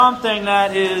Something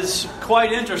that is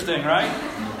quite interesting, right?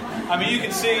 I mean, you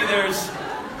can see there's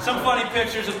some funny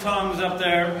pictures of tongues up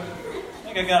there. I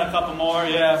think I got a couple more,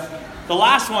 yeah. The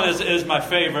last one is my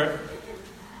favorite.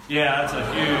 Yeah, that's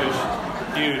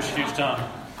a huge tongue.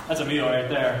 That's a meal right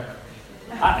there.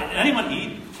 Anyone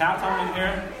eat cow tongue in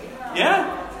here?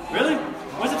 Yeah? Really?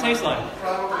 What does it taste like?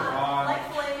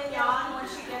 Like filet mignon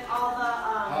once you get all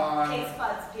the taste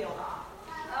buds peeled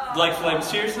off. Like filet?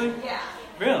 Seriously? Yeah.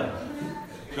 Really?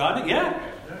 Rodney? Yeah.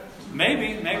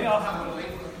 Maybe I'll have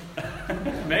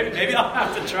maybe I'll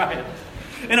have to try it.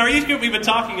 In our youth group, we've been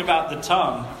talking about the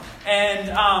tongue. And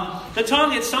the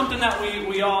tongue is something that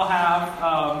we all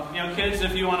have. Kids,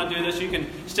 if you want to do this, you can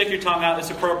stick your tongue out.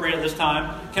 It's appropriate at this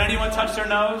time. Can anyone touch their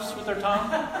nose with their tongue?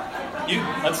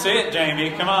 Let's see it,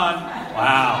 Jamie. Come on.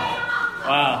 Wow.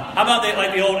 How about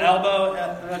the old elbow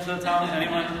at the tongue?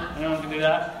 Anyone can do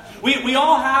that? We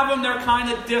all have them. They're kind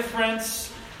of different.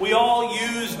 We all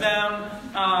use them.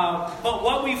 But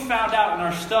what we found out in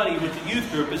our study with the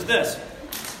youth group is this.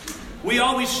 We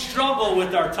always struggle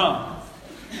with our tongue.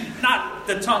 Not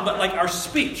the tongue, but like our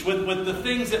speech, with the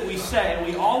things that we say.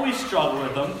 We always struggle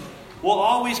with them. We'll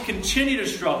always continue to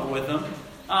struggle with them.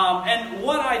 And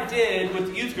what I did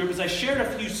with the youth group is I shared a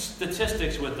few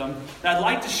statistics with them that I'd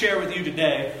like to share with you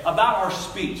today about our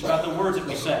speech, about the words that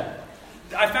we say.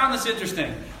 I found this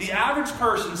interesting. The average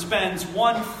person spends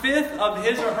 1/5 of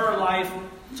his or her life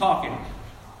talking.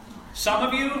 Some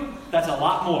of you, that's a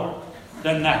lot more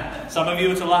than that. Some of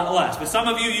you, it's a lot less. But some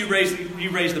of you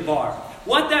raise the bar.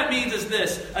 What that means is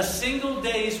this. A single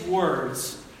day's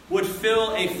words would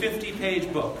fill a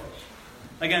 50-page book.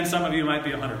 Again, some of you might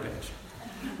be 100-page.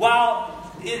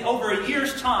 While over a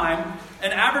year's time,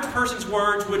 an average person's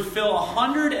words would fill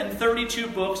 132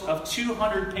 books of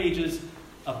 200 pages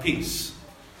apiece.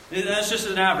 That's just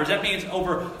an average. That means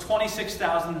over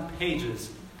 26,000 pages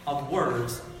of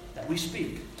words that we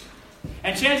speak.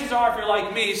 And chances are, if you're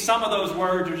like me, some of those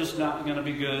words are just not going to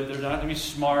be good. They're not going to be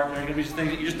smart. They're going to be things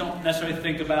that you just don't necessarily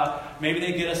think about. Maybe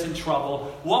they get us in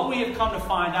trouble. What we have come to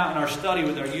find out in our study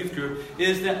with our youth group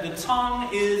is that the tongue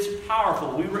is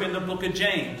powerful. We were in the book of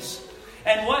James.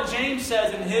 And what James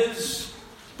says in his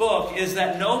book is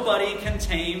that nobody can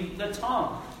tame the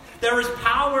tongue. There is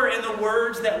power in the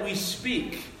words that we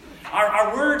speak.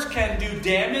 Our words can do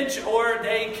damage or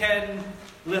they can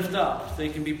lift up. They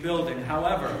can be building.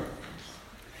 However,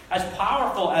 as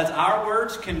powerful as our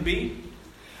words can be,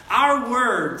 our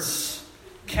words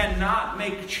cannot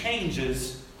make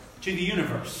changes to the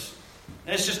universe.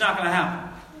 It's just not going to happen.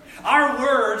 Our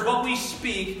words, what we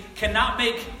speak, cannot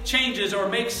make changes or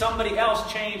make somebody else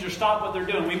change or stop what they're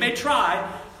doing. We may try,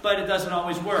 but it doesn't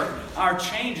always work. Our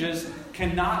changes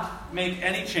cannot make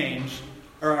any change,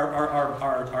 or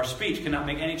our speech cannot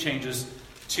make any changes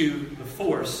to the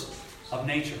force of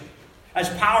nature. As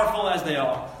powerful as they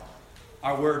are,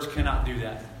 our words cannot do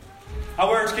that. Our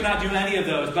words cannot do any of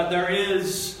those, but there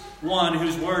is one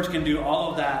whose words can do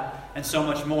all of that and so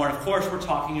much more. And of course, we're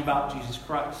talking about Jesus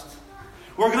Christ.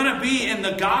 We're going to be in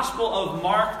the Gospel of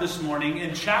Mark this morning,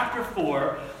 in chapter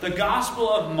 4, the Gospel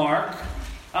of Mark.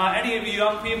 Any of you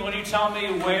young people, can you tell me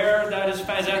where that is? Is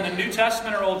that in the New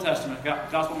Testament or Old Testament?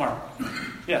 Gospel of Mark.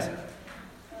 Yes.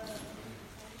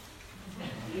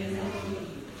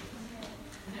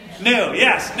 New.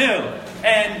 Yes, new.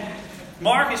 And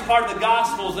Mark is part of the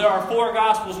Gospels. There are 4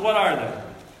 Gospels. What are they?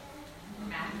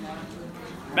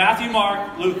 Matthew,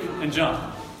 Mark, Luke, and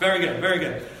John. Very good, very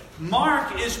good.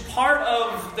 Mark is part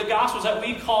of the Gospels that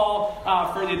we call,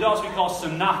 for the adults, we call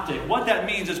synoptic. What that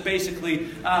means is basically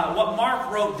what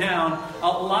Mark wrote down. A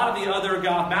lot of the other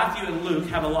Matthew and Luke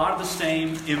have a lot of the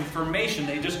same information.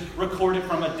 They just record it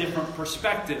from a different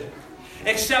perspective.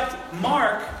 Except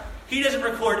Mark, he doesn't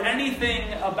record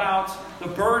anything about the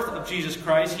birth of Jesus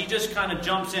Christ. He just kind of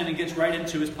jumps in and gets right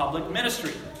into his public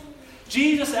ministry.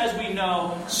 Jesus, as we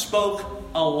know, spoke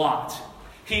a lot.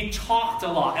 He talked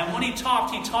a lot. And when he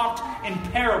talked in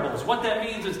parables. What that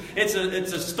means is it's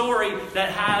a story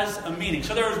that has a meaning.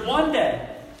 So there was one day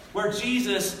where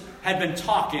Jesus had been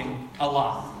talking a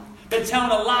lot. Been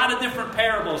telling a lot of different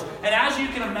parables. And as you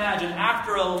can imagine,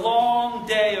 after a long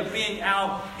day of being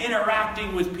out,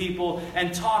 interacting with people,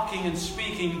 and talking and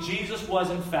speaking, Jesus was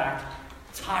in fact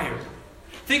tired.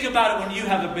 Think about it when you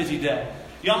have a busy day.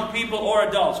 Young people or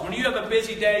adults, when you have a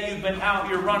busy day, you've been out,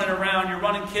 you're running around, you're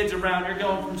running kids around, you're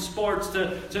going from sports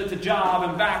to job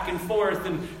and back and forth,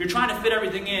 and you're trying to fit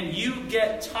everything in, you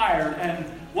get tired. And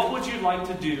what would you like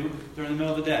to do during the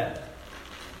middle of the day?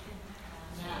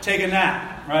 take a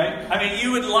nap, right? I mean,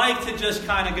 you would like to just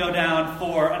kind of go down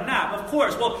for a nap, of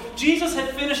course. Well, Jesus had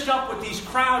finished up with these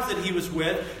crowds that he was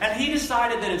with, and he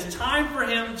decided that it's time for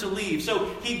him to leave.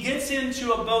 So he gets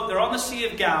into a boat. They're on the Sea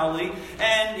of Galilee,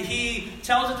 and he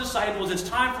tells his disciples, it's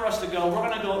time for us to go. We're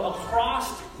going to go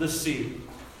across the sea.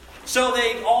 So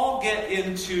they all get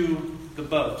into the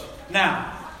boat.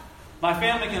 Now, my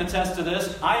family can attest to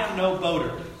this. I am no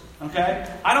boater.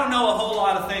 Okay? I don't know a whole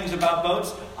lot of things about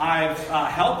boats. I've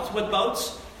helped with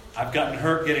boats. I've gotten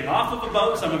hurt getting off of a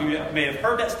boat. Some of you may have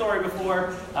heard that story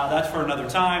before. That's for another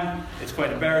time. It's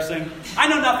quite embarrassing. I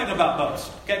know nothing about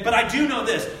boats. Okay? But I do know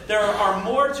this. There are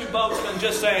more to boats than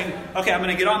just saying, okay, I'm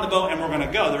going to get on the boat and we're going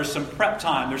to go. There's some prep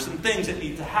time. There's some things that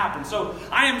need to happen. So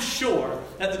I am sure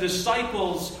that the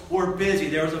disciples were busy.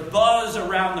 There was a buzz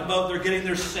around the boat. They're getting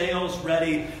their sails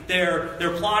ready. They're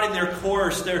plotting their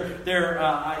course. They're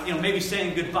maybe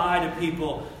saying goodbye to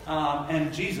people.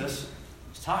 And Jesus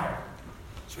is tired.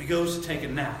 So he goes to take a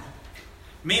nap.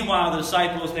 Meanwhile, the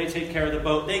disciples, they take care of the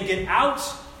boat. They get out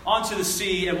onto the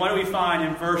sea, and what do we find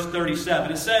in verse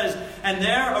 37? It says, and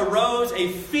there arose a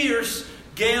fierce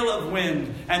gale of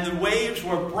wind, and the waves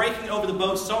were breaking over the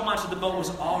boat so much that the boat was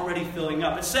already filling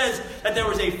up. It says that there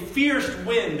was a fierce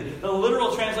wind. The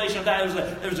literal translation of that is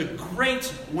that there was a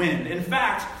great wind. In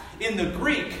fact, in the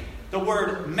Greek, the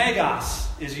word megas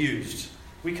is used.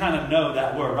 We kind of know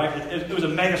that word, right? It was a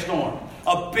mega storm.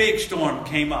 A big storm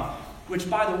came up, which,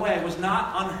 by the way, was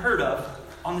not unheard of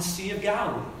on the Sea of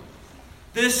Galilee.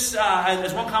 This,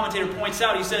 as one commentator points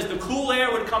out, he says the cool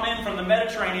air would come in from the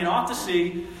Mediterranean off the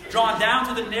sea, drawn down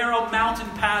to the narrow mountain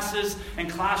passes, and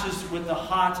clashes with the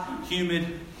hot,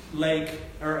 humid lake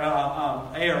or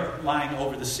air lying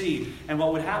over the sea. And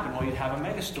what would happen? Well, you'd have a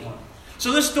megastorm.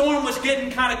 So this storm was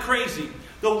getting kind of crazy.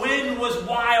 The wind was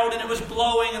wild and it was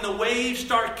blowing, and the waves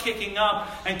start kicking up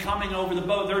and coming over the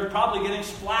boat. They're probably getting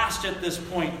splashed at this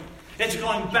point. It's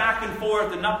going back and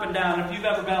forth and up and down. If you've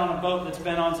ever been on a boat that's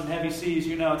been on some heavy seas,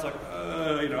 you know it's like,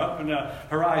 up and down,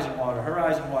 horizon water.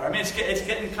 I mean, it's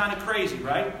getting kind of crazy,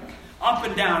 right? Up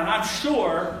and down. And I'm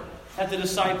sure that the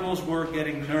disciples were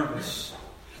getting nervous.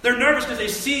 They're nervous because they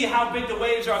see how big the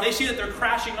waves are. They see that they're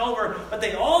crashing over, but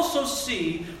they also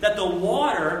see that the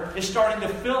water is starting to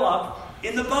fill up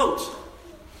in the boat.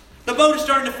 The boat is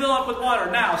starting to fill up with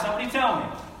water. Now, somebody tell me.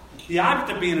 The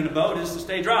object of being in a boat is to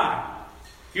stay dry.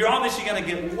 You're obviously going to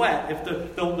get wet if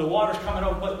the water's coming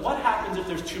over. But what happens if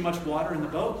there's too much water in the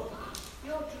boat?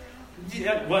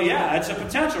 Yeah, well, yeah, it's a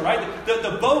potential, right?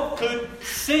 The boat could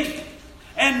sink.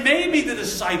 And maybe the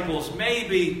disciples,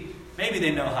 maybe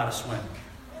they know how to swim.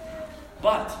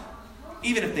 But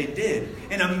even if they did,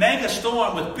 in a mega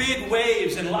storm with big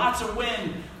waves and lots of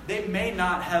wind, they may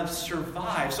not have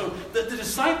survived. So the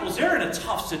disciples, they're in a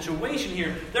tough situation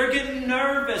here. They're getting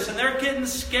nervous and they're getting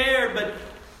scared. But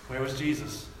where was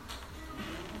Jesus?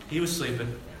 He was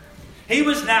sleeping. He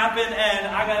was napping, and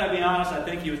I got to be honest, I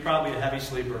think he was probably a heavy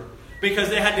sleeper, because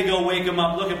they had to go wake him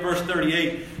up. Look at verse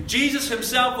 38. Jesus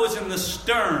himself was in the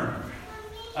stern.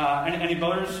 Any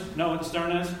boaters know what the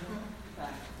stern is?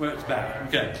 Well, it's back.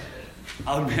 Okay.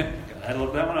 I'll admit, I had to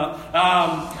look that one up.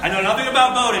 I know nothing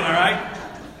about boating, all right?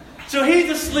 So he's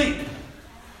asleep.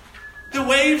 The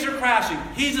waves are crashing.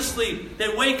 He's asleep.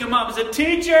 They wake him up and say,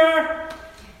 "Teacher,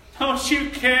 don't you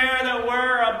care that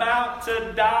we're about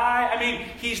to die?" I mean,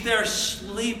 he's there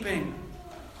sleeping.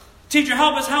 "Teacher,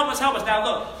 help us, help us, help us." Now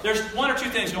look, there's one or two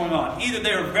things going on. Either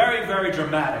they're very, very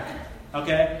dramatic,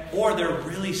 okay? Or they're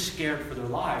really scared for their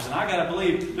lives. And I got to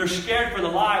believe they're scared for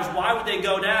their lives. Why would they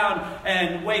go down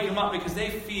and wake him up? Because they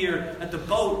fear that the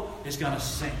boat is going to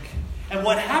sink. And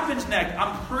what happens next,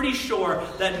 I'm pretty sure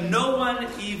that no one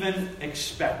even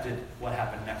expected what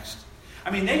happened next.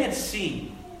 I mean, they had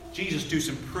seen Jesus do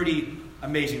some pretty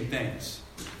amazing things.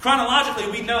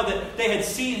 Chronologically, we know that they had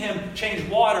seen him change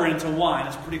water into wine.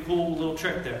 It's a pretty cool little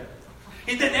trick there.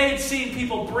 They had seen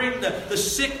people bring the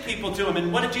sick people to him.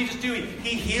 And what did Jesus do?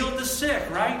 He healed the sick,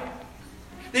 right?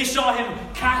 They saw him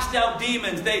cast out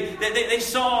demons. They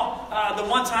saw the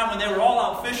one time when they were all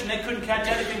out fishing, they couldn't catch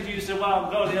anything. Jesus said, "Well,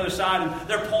 go to the other side." And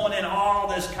they're pulling in all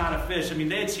this kind of fish. I mean,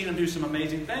 they had seen him do some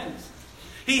amazing things.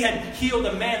 He had healed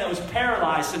a man that was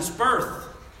paralyzed since birth.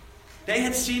 They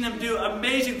had seen him do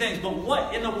amazing things. But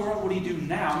what in the world would he do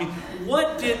now? I mean,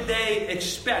 what did they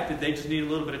expect? Did they just need a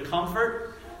little bit of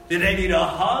comfort? Did they need a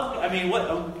hug? I mean,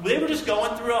 they were just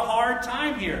going through a hard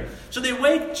time here. So they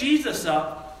wake Jesus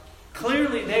up.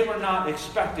 Clearly, they were not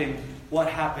expecting what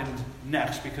happened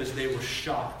next because they were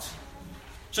shocked.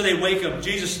 So they wake him.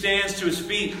 Jesus stands to his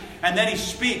feet, and then he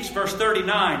speaks. Verse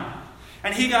 39.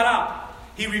 And he got up.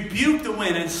 He rebuked the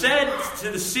wind and said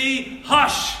to the sea,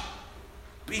 "Hush,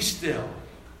 be still."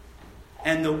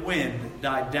 and the wind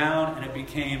died down, and it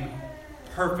became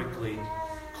perfectly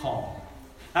calm.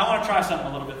 Now, I want to try something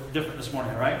a little bit different this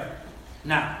morning, all right?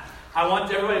 Now, I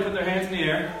want everybody to put their hands in the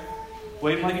air,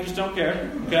 waving like you just don't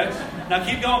care, okay? Now,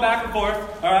 keep going back and forth,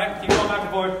 all right? Keep going back and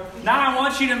forth. Now, I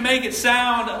want you to make it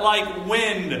sound like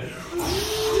wind.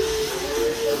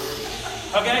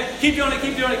 Okay? Keep doing it,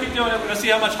 keep doing it, keep doing it. We're going to see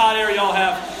how much hot air y'all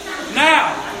have.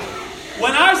 Now,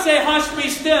 when I say hush, be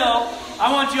still,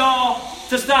 I want y'all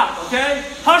to stop, okay?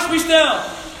 Hush, be still.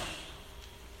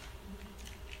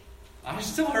 I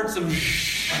still heard some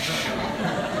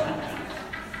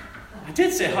I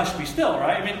did say hush, be still,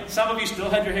 right? I mean, some of you still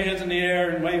had your hands in the air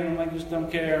and waving them like you just don't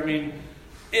care. I mean,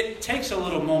 it takes a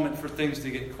little moment for things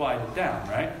to get quieted down,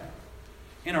 right?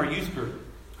 In our youth group,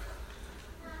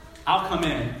 I'll come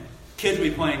in, kids will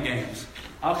be playing games.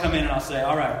 I'll come in and I'll say,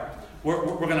 all right, we're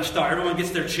going to start. Everyone gets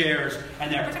their chairs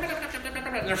and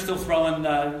they're still throwing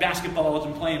basketballs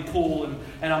and playing pool.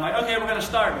 And I'm like, okay, we're going to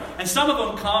start. And some of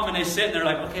them come and they sit and they're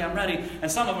like, okay, I'm ready.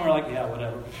 And some of them are like, yeah,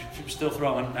 whatever. You're still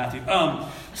throwing, Matthew.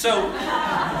 So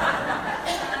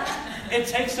it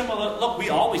takes them a little. Look, we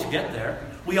always get there.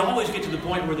 We always get to the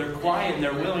point where they're quiet and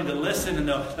they're willing to listen.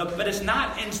 But it's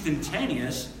not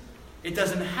instantaneous. It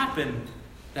doesn't happen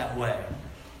that way.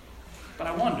 But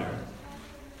I wonder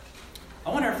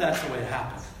if that's the way it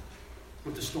happened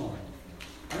with the storm.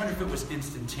 I wonder if it was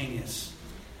instantaneous.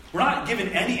 We're not given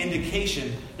any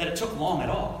indication that it took long at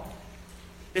all.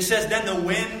 It says, then the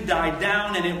wind died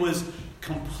down and it was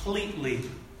completely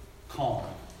calm.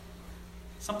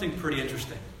 Something pretty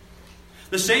interesting.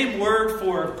 The same word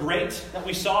for great that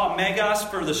we saw, megas,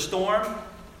 for the storm,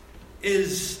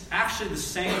 is actually the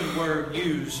same word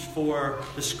used for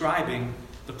describing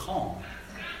the calm.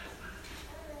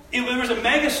 If there was a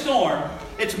mega storm,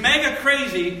 it's mega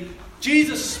crazy,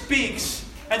 Jesus speaks,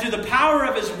 and through the power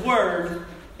of his word,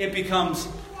 it becomes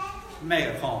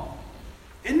mega calm.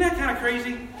 Isn't that kind of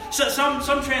crazy? So some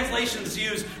translations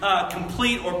use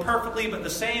complete or perfectly, but the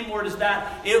same word as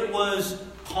that, it was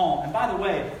calm. And by the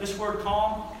way, this word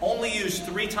calm only used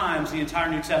 3 times in the entire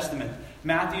New Testament.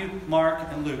 Matthew, Mark,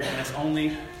 and Luke. And it's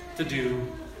only to do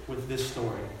with this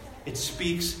story. It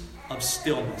speaks of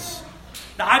stillness.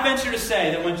 Now, I venture to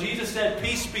say that when Jesus said,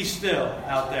 peace be still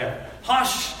out there,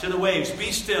 hush to the waves,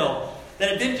 be still,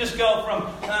 that it didn't just go from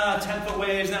 10-foot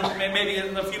waves, then maybe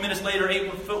a few minutes later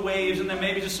 8-foot waves, and then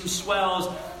maybe just some swells.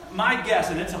 My guess,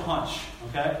 and it's a hunch,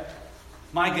 okay?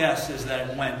 My guess is that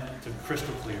it went to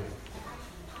crystal clear.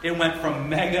 It went from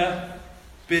mega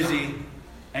busy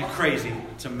and crazy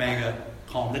to mega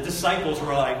calm. The disciples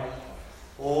were like,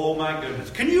 oh my goodness.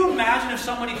 Can you imagine if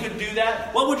somebody could do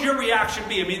that? What would your reaction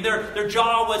be? I mean, their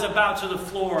jaw was about to the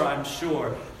floor, I'm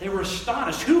sure. They were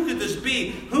astonished. Who could this be?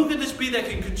 Who could this be that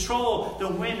can control the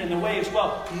wind and the waves?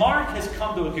 Well, Mark has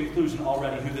come to a conclusion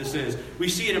already who this is. We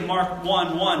see it in Mark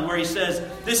 1:1 where he says,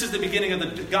 this is the beginning of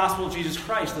the gospel of Jesus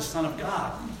Christ, the Son of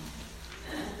God.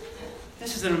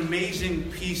 This is an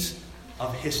amazing piece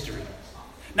of history.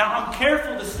 Now, I'm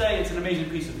careful to say it's an amazing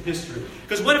piece of history.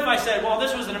 Because what if I said, well,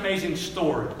 this was an amazing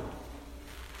story?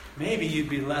 Maybe you'd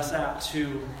be less apt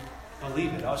to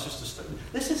believe it. Oh, it's just a story.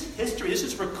 This is history. This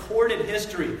is recorded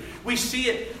history. We see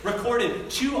it recorded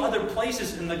 2 other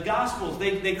places in the Gospels.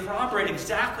 They corroborate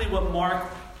exactly what Mark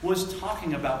was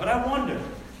talking about. But I wonder,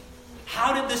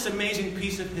 how did this amazing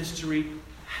piece of history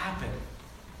happen?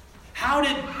 How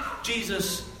did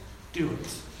Jesus do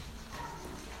it?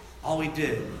 All he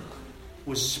did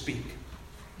was speak.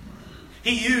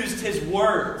 He used his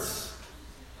words.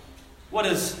 What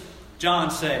does John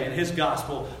say in his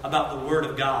gospel about the Word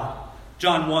of God?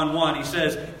 John 1:1, he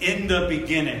says, in the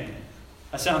beginning.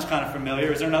 That sounds kind of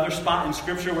familiar. Is there another spot in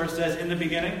Scripture where it says in the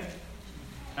beginning?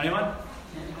 Anyone?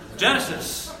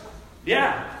 Genesis.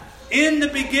 Yeah. In the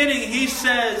beginning, he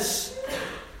says,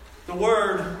 the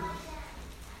Word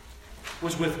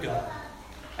was with God.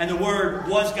 And the Word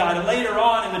was God. And later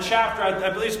on in the chapter,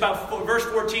 I believe it's about verse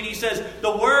 14, he says,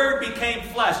 the Word became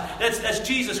flesh. That's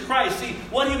Jesus Christ. See,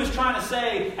 what he was trying to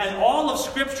say, and all of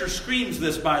Scripture screams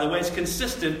this, by the way, it's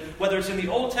consistent, whether it's in the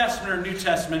Old Testament or New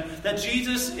Testament, that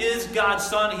Jesus is God's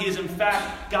Son. He is, in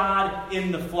fact, God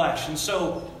in the flesh. And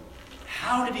so,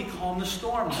 how did he calm the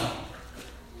storm, though?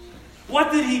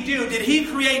 What did he do? Did he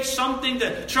create something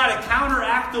to try to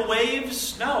counteract the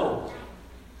waves? No.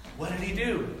 What did he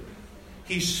do?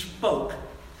 He spoke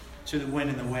to the wind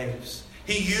and the waves.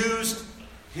 He used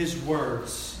his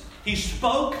words. He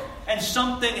spoke and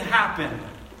something happened.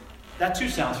 That too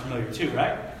sounds familiar too,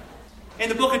 right? In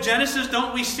the book of Genesis,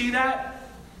 don't we see that?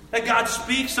 That God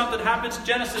speaks, something happens.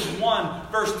 Genesis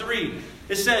 1, verse 3.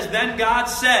 It says, then God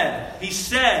said, he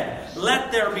said,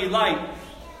 let there be light.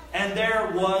 And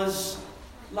there was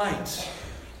light.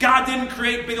 God didn't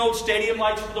create big old stadium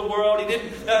lights for the world. He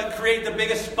didn't create the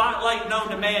biggest spotlight known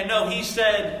to man. No, he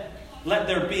said, let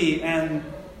there be, and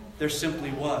there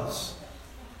simply was.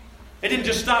 It didn't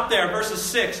just stop there. Verses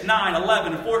 6, 9,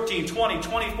 11, 14, 20,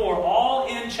 24, all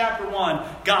in chapter 1,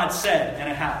 God said, and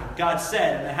it happened. God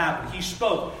said, and it happened. He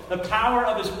spoke the power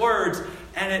of his words,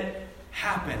 and it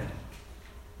happened.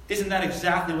 Isn't that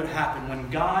exactly what happened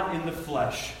when God in the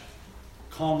flesh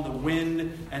calmed the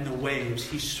wind and the waves?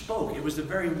 He spoke. It was the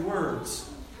very words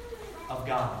of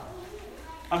God.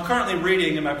 I'm currently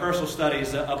reading in my personal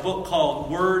studies a book called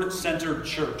Word-Centered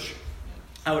Church.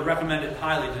 I would recommend it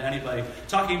highly to anybody,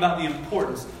 talking about the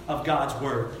importance of God's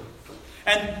Word.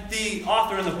 And the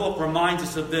author in the book reminds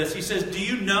us of this. He says, do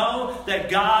you know that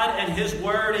God and His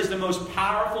Word is the most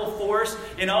powerful force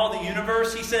in all the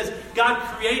universe? He says, God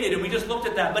created, and we just looked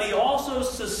at that, but He also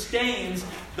sustains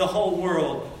the whole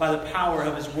world by the power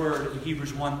of His Word in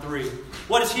Hebrews 1:3.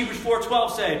 What does Hebrews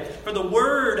 4:12 say? For the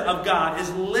Word of God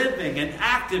is living and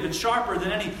active and sharper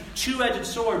than any two-edged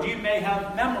sword. You may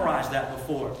have memorized that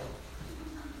before.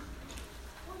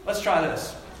 Let's try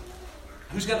this.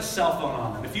 Who's got a cell phone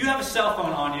on them? If you have a cell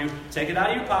phone on you, take it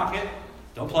out of your pocket.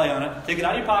 Don't play on it. Take it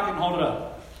out of your pocket and hold it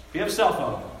up. If you have a cell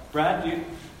phone. Brad, do you?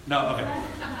 No, okay.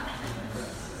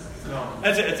 No.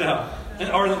 It's a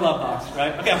help. Or the glove box,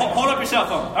 right? Okay, hold up your cell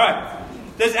phone. All right.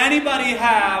 Does anybody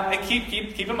have, and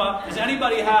keep them up. Does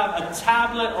anybody have a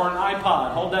tablet or an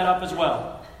iPod? Hold that up as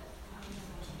well.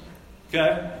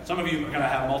 Okay? Some of you are going to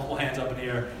have multiple hands up in the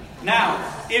air.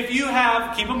 Now, if you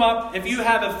have, keep them up. If you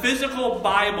have a physical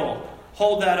Bible,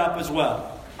 hold that up as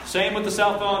well. Same with the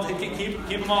cell phones. Keep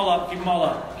them all up. Keep them all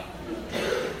up.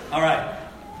 All right.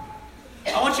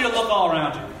 I want you to look all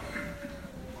around you.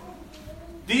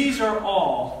 These are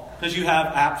all, because you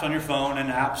have apps on your phone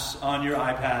and apps on your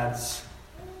iPads.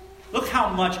 Look how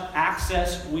much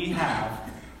access we have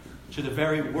to the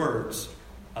very words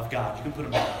of God. You can put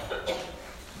them up.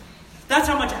 That's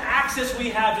how much access we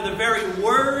have to the very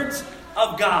words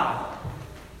of God.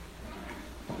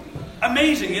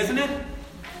 Amazing, isn't it?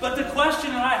 But the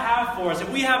question that I have for us, if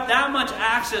we have that much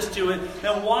access to it,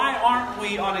 then why aren't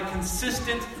we on a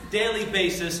consistent daily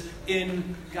basis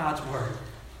in God's Word?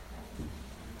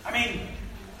 I mean,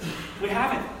 we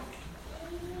have it.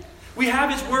 We have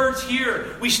His words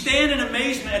here. We stand in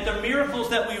amazement at the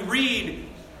miracles that we read,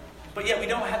 but yet we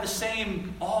don't have the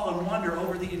same awe and wonder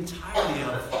over the entirety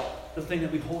of the thing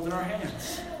that we hold in our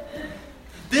hands.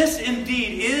 This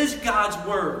indeed is God's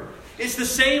Word. It's the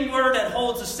same Word that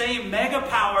holds the same mega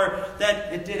power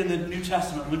that it did in the New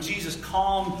Testament when Jesus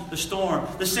calmed the storm.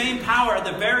 The same power at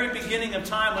the very beginning of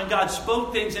time when God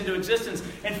spoke things into existence.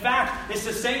 In fact, it's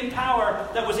the same power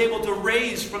that was able to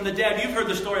raise from the dead. You've heard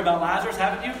the story about Lazarus,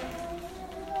 haven't you?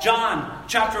 John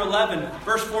chapter 11,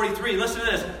 verse 43. Listen to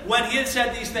this. When He had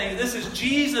said these things, this is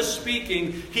Jesus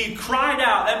speaking, He cried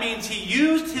out. That means He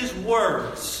used His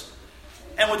words.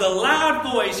 And with a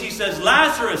loud voice, He says,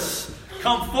 Lazarus,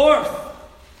 come forth.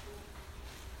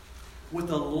 With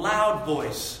a loud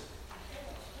voice.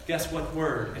 Guess what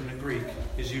word in the Greek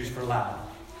is used for loud?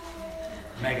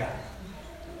 Mega.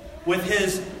 With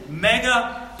His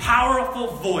mega powerful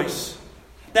voice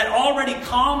that already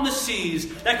calmed the seas,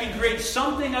 that can create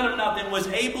something out of nothing, was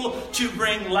able to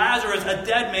bring Lazarus, a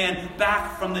dead man,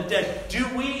 back from the dead. Do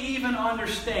we even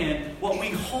understand what we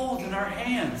hold in our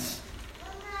hands?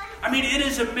 I mean, it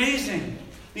is amazing.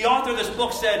 The author of this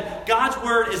book said, God's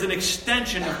Word is an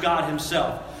extension of God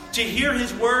Himself. To hear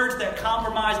His words that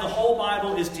compromise the whole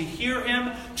Bible is to hear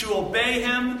Him, to obey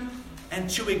Him, and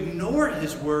to ignore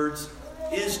His words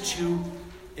is to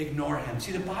ignore Him.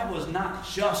 See, the Bible is not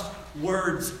just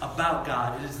words about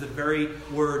God. It is the very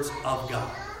words of God.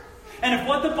 And if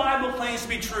what the Bible claims to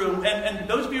be true, and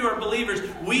those of you who are believers,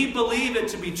 we believe it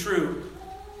to be true,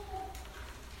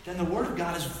 then the Word of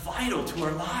God is vital to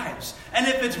our lives. And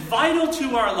if it's vital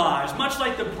to our lives, much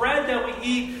like the bread that we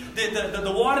eat,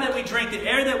 the water that we drink, the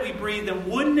air that we breathe, then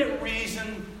wouldn't it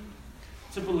reason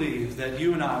to believe that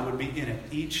you and I would be in it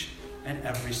each and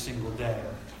every single day?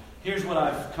 Here's what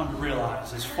I've come to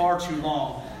realize. It's far too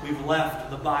long we've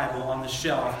left the Bible on the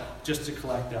shelf just to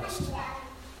collect dust.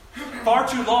 Far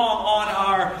too long on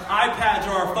our iPads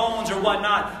or our phones or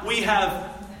whatnot,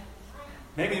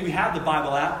 maybe we have the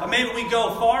Bible app, but maybe we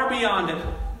go far beyond it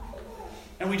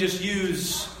and we just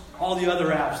use all the other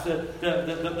apps,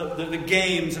 the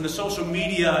games and the social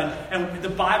media, and the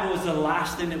Bible is the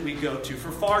last thing that we go to. For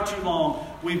far too long,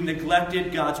 we've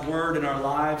neglected God's Word in our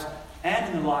lives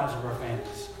and in the lives of our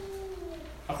families.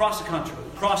 Across the country,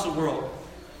 across the world.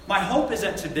 My hope is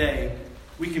that today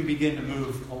we can begin to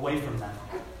move away from that.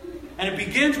 And it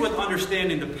begins with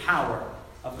understanding the power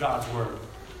of God's Word.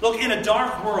 Look, in a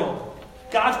dark world,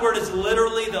 God's word is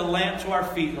literally the lamp to our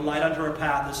feet, the light unto our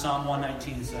path, as Psalm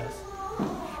 119 says.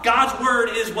 God's word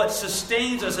is what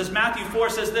sustains us. As Matthew 4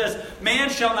 says this, man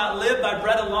shall not live by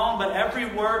bread alone, but every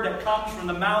word that comes from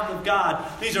the mouth of God.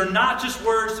 These are not just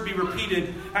words to be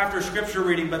repeated after scripture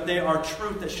reading, but they are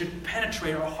truth that should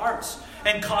penetrate our hearts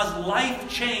and cause life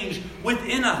change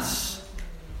within us.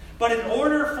 But in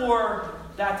order for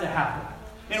that to happen,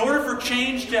 in order for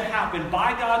change to happen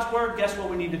by God's word, guess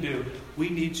what we need to do? We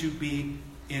need to be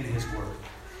in his word.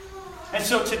 And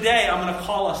so today I'm going to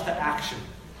call us to action.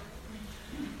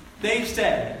 They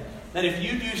say that if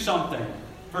you do something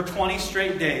for 20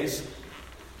 straight days,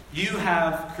 you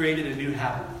have created a new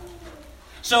habit.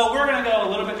 So we're going to go a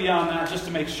little bit beyond that just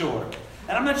to make sure.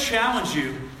 And I'm going to challenge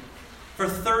you for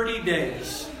 30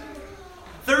 days.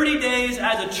 30 days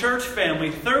as a church family,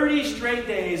 30 straight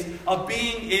days of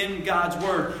being in God's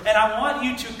word. And I want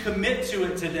you to commit to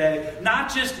it today,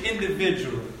 not just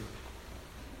individually.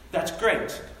 That's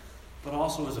great, but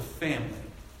also as a family.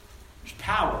 There's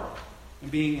power in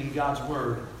being in God's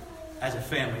word as a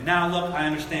family. Now look, I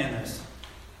understand this.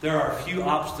 There are a few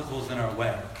obstacles in our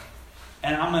way.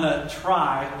 And I'm going to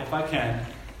try, if I can,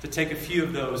 to take a few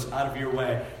of those out of your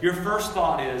way. Your first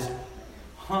thought is,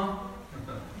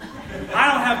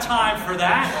 I don't have time for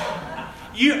that.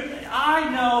 I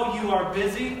know you are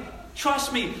busy.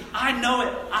 Trust me, I know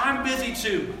it. I'm busy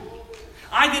too.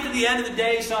 I get to the end of the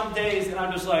day some days and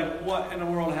I'm just like, what in the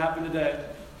world happened today?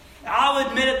 I'll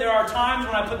admit it, there are times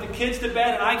when I put the kids to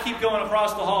bed and I keep going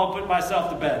across the hall and putting myself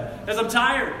to bed because I'm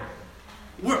tired.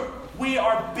 We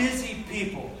are busy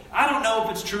people. I don't know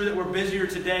if it's true that we're busier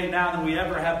today now than we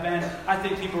ever have been. I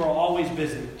think people are always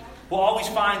busy. We'll always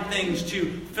find things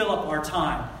to fill up our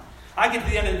time. I get to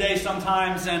the end of the day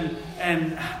sometimes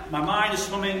and my mind is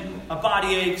swimming, my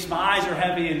body aches, my eyes are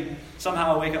heavy, and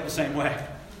somehow I wake up the same way.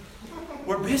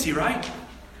 We're busy, right?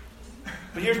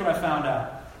 But here's what I found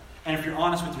out. And if you're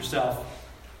honest with yourself,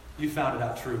 you found it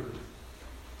out true.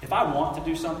 If I want to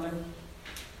do something,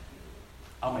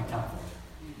 I'll make time for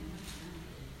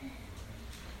it.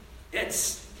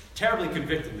 It's terribly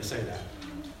convicting to say that.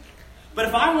 But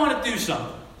if I want to do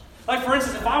something, like for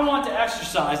instance, if I want to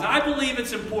exercise, and I believe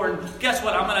it's important, guess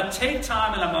what? I'm going to take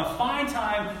time and I'm going to find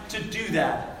time to do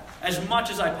that as much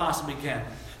as I possibly can.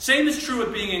 Same is true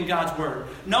with being in God's word.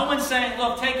 No one's saying,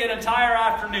 look, take an entire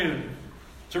afternoon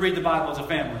to read the Bible as a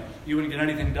family. You wouldn't get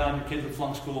anything done. Your kids would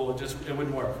flunk school. It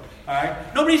wouldn't work. All right?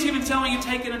 Nobody's even telling you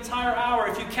take an entire hour.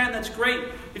 If you can, that's great.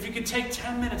 If you could take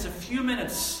 10 minutes, a few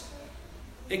minutes,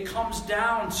 it comes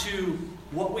down to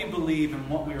what we believe and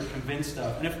what we are convinced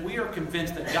of. And if we are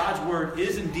convinced that God's word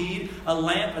is indeed a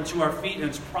lamp unto our feet and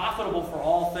it's profitable for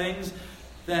all things,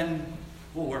 then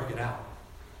we'll work it out.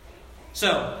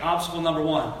 So, obstacle number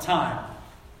 1, time.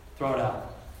 Throw it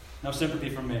out. No sympathy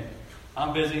from me.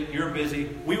 I'm busy, you're busy.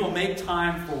 We will make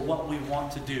time for what we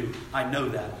want to do. I know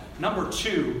that. Number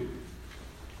 2,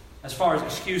 as far as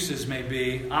excuses may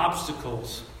be,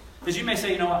 obstacles. Because you may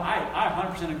say, you know what,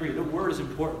 I 100% agree. The word is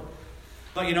important.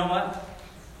 But you know what?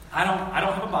 I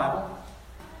don't have a Bible.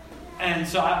 And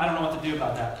so I don't know what to do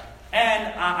about that.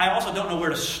 And I also don't know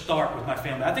where to start with my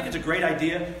family. I think it's a great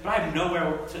idea, but I have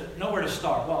nowhere to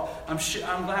start. Well, I'm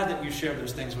glad that you shared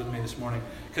those things with me this morning,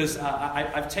 because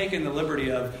I've taken the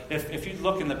liberty of, if you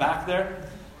look in the back there,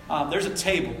 there's a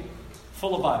table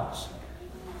full of Bibles.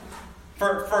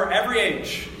 For every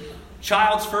age.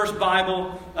 Child's first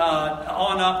Bible,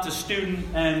 on up to student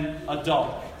and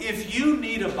adult. If you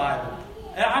need a Bible,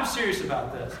 and I'm serious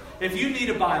about this, if you need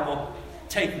a Bible,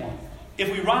 take one. If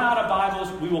we run out of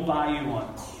Bibles, we will buy you one.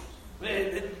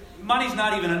 Money's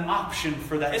not even an option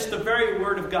for that. It's the very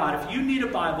Word of God. If you need a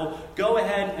Bible, go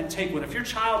ahead and take one. If your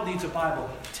child needs a Bible,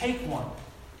 take one.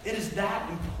 It is that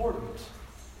important.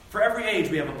 For every age,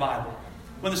 we have a Bible.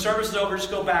 When the service is over, just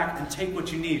go back and take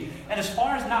what you need. And as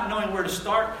far as not knowing where to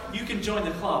start, you can join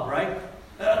the club, right?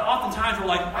 Oftentimes we're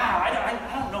like, wow,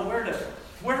 I don't know where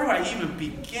do I even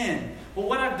begin? Well,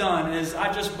 what I've done is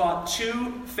I just bought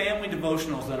 2 family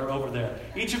devotionals that are over there.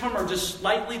 Each of them are just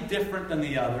slightly different than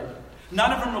the other.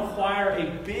 None of them require a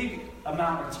big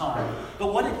amount of time.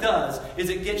 But what it does is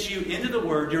it gets you into the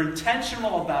Word, you're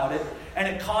intentional about it, and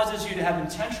it causes you to have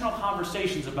intentional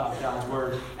conversations about God's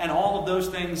Word. And all of those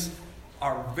things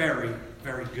are very,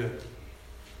 very good.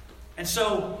 And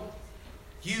so,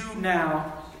 you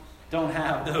now don't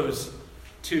have those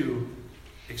 2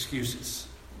 excuses.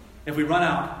 If we run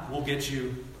out, we'll get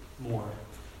you more.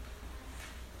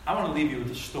 I want to leave you with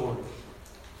a story.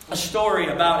 A story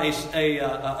about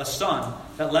a son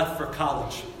that left for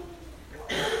college.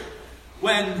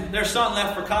 When their son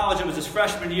left for college, it was his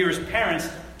freshman year, his parents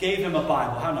gave him a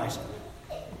Bible. How nice of them.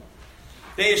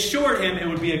 They assured him it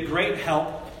would be a great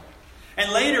help.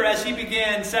 And later, as he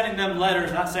began sending them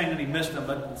letters, not saying that he missed them,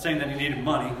 but saying that he needed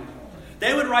money,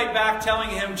 they would write back telling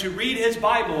him to read his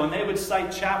Bible, and they would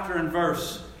cite chapter and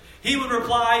verse. He would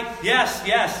reply, yes,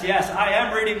 I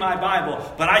am reading my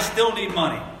Bible, but I still need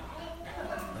money.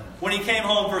 When he came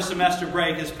home for semester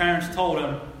break, his parents told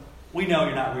him, we know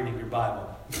you're not reading your Bible.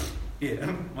 Yeah,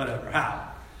 whatever, how?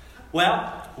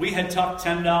 Well, we had tucked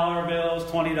 $10 bills,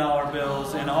 $20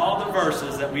 bills, and all the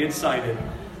verses that we had cited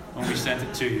when we sent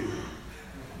it to you.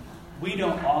 We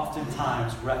don't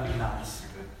oftentimes recognize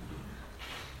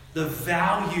the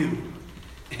value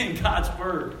in God's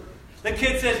Word. The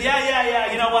kid says,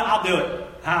 yeah, you know what, I'll do it.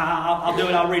 I'll do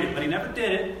it, I'll read it. But he never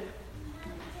did it.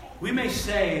 We may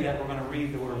say that we're going to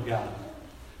read the Word of God,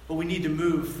 but we need to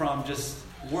move from just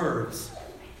words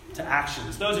to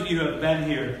actions. Those of you who have been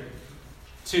here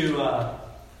to,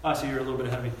 so you're a little bit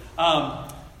ahead of me.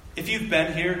 If you've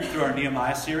been here through our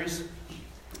Nehemiah series,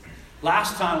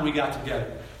 last time we got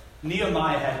together,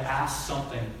 Nehemiah had asked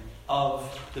something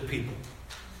of the people.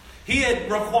 He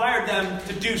had required them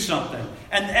to do something.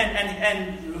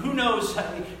 And who knows,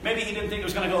 maybe he didn't think it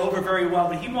was going to go over very well,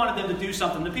 but he wanted them to do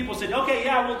something. The people said, okay,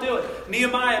 yeah, we'll do it.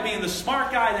 Nehemiah, being the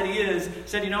smart guy that he is,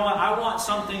 said, you know what, I want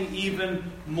something even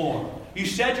more. You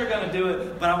said you're going to do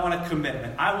it, but I want a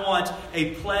commitment. I want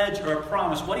a pledge or a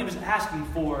promise. What he was asking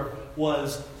for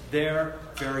was their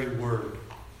very word.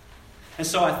 And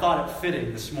so I thought it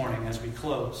fitting this morning as we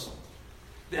close.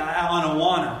 On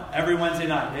Awana, every Wednesday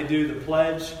night, they do the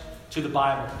pledge to the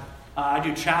Bible. I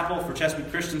do chapel for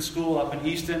Chesapeake Christian School up in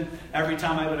Easton. Every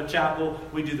time I go to chapel,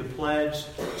 we do the pledge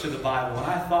to the Bible. And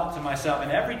I thought to myself,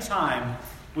 and every time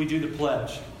we do the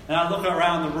pledge, and I look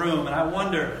around the room and I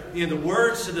wonder, the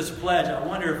words to this pledge, I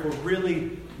wonder if we're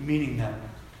really meaning them.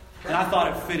 And I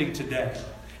thought it fitting today.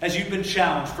 As you've been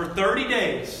challenged for 30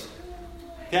 days,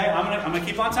 okay, I'm going to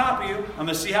keep on top of you. I'm going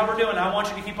to see how we're doing. I want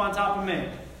you to keep on top of me,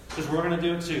 because we're going to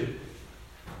do it too.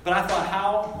 But I thought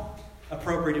how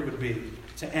appropriate it would be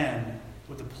to end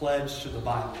with a pledge to the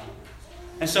Bible.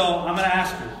 And so I'm going to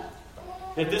ask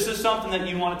you, if this is something that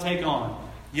you want to take on,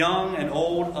 young and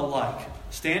old alike,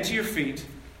 stand to your feet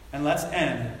and let's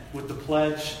end with the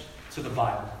pledge to the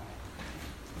Bible.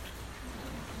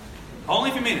 Only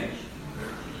if you mean it.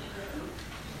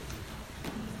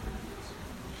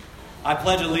 I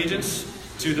pledge allegiance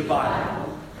to the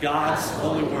Bible, God's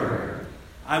holy word.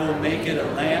 I will make it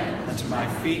a lamp unto my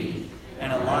feet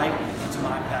and a light unto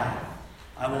my path.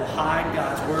 I will hide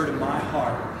God's word in my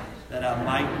heart, that I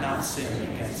might not sin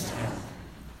against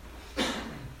him.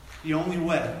 The only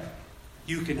way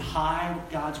you can hide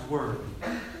God's word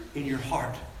in your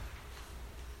heart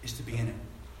is to be in it.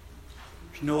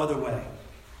 There's no other way.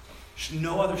 There's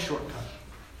no other shortcut.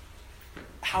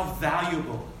 How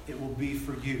valuable it will be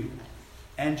for you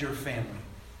and your family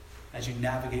as you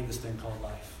navigate this thing called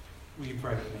life. Will you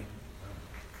pray with me?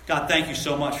 God, thank you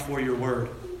so much for your word.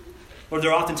 Lord,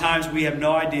 there are often times we have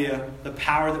no idea the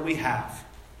power that we have.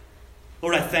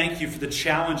 Lord, I thank you for the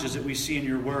challenges that we see in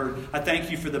your word. I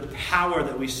thank you for the power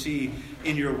that we see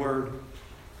in your word.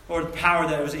 Lord, the power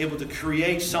that was able to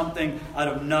create something out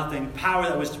of nothing. Power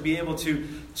that was to be able to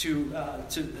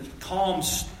calm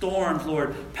storms,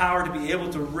 Lord. Power to be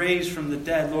able to raise from the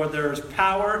dead. Lord, there is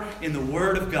power in the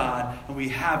word of God, and we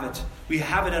have it. We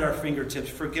have it at our fingertips.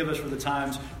 Forgive us for the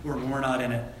times where we're not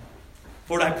in it.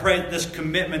 Lord, I pray that this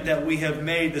commitment that we have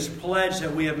made, this pledge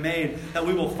that we have made, that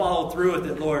we will follow through with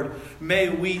it, Lord. May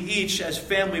we each, as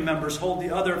family members, hold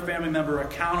the other family member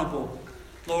accountable.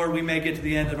 Lord, we may get to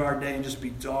the end of our day and just be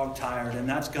dog-tired, and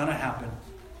that's going to happen.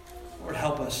 Lord,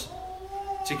 help us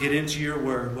to get into your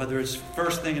word, whether it's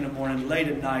first thing in the morning, late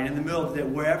at night, in the middle of the day,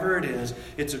 wherever it is,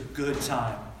 it's a good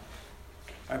time.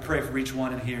 I pray for each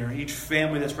one in here, each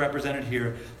family that's represented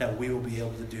here, that we will be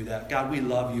able to do that. God, we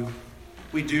love you.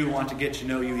 We do want to get to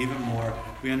know you even more.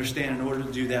 We understand in order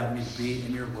to do that, we need to be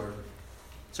in your word.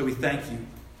 So we thank you.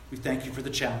 We thank you for the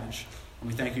challenge. And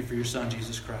we thank you for your son,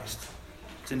 Jesus Christ.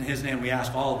 It's in his name we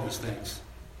ask all of these things.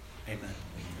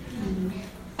 Amen.